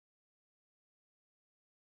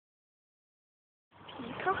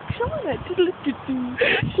peacock, Shauna.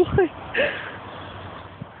 What?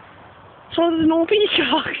 Shauna, there's no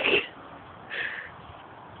peacock.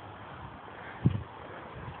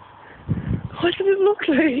 What does it look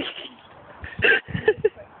like?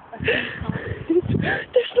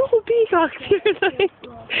 There's no peacocks here, like.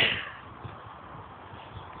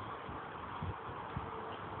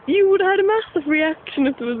 You would have had a massive reaction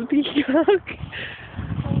if there was a peacock.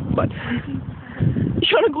 But you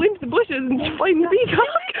trying to go into the bushes and find the peacock?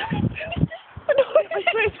 I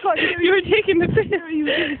swear to God, you were taking the piss. Did you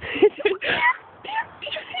see it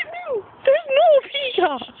move? There's no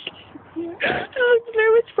peacock. That was the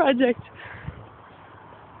Blair Witch Project.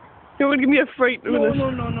 You're going to give me a fright. No.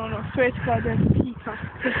 Swear to God, there's a peacock.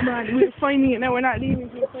 It's mad. We're finding it now. We're not leaving.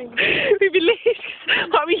 We're finding it. We'd be late.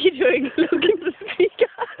 What are you doing? Looking for the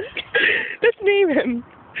peacock. Let's name him.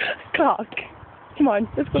 Cock. Come on,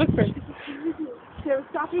 let's go look for him. Sarah,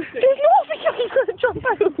 stop it. There's no peacock. He's going to jump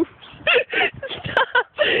out. Stop.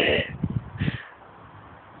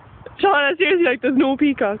 Shauna, seriously, like, there's no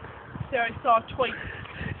peacock. Sarah, I saw it twice.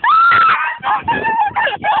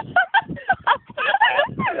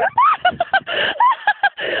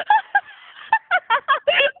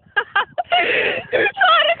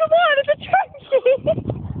 Shauna, come on, it's a turkey.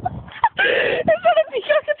 It's not a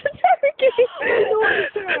peacock, it's a turkey.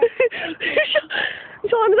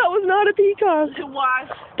 Shauna, that was not a peacock. It was.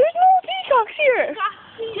 There's no peacocks here.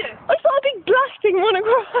 I saw a big black thing run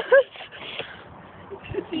across.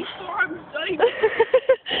 These storms,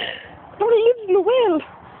 Nobody lives in the well.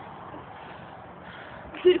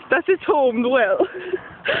 That's his home, the well.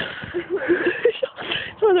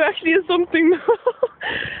 So there actually is something now.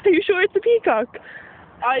 Are you sure it's a peacock?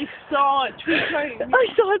 I saw it 2 times. I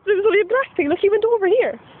saw it, there was only a black thing. Look, he went over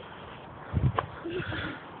here.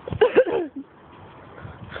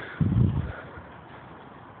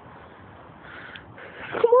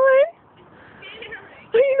 Come on.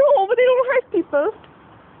 I know, but they don't hurt people.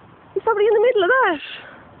 He's probably in the middle of that.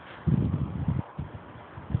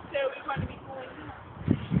 So we want to be going.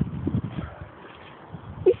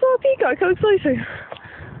 We saw a peacock, how exciting.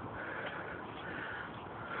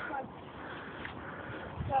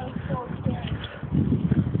 That was so scary.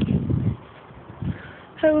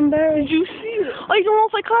 How embarrassing. Did you see it? I don't know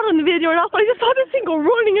if I caught it on the video or not, but I just saw this thing go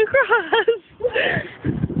running across.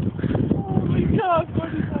 Oh my God, what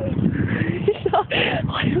is that?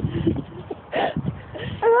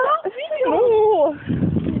 No.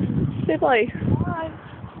 Say bye. Bye.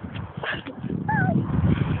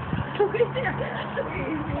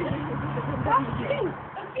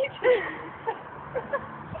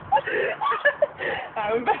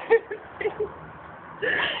 How embarrassing.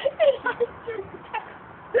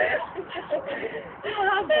 It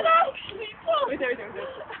actually fell. Wait.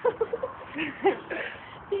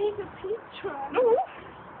 He's a picture. No.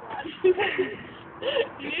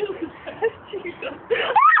 You.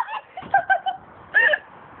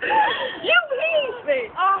 You please me.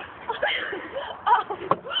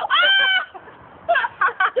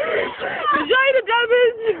 Vagina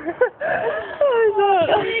damage.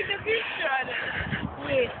 Take a picture of it.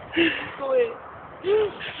 Wait. Go away.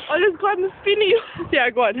 I'll just go on the spinny. Yeah,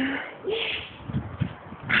 go on.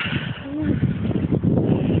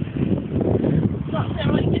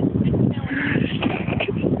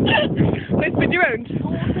 Wait, spin you round.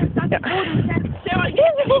 Yeah.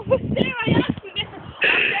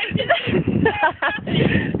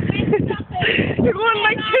 You're going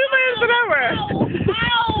like 2 miles an hour.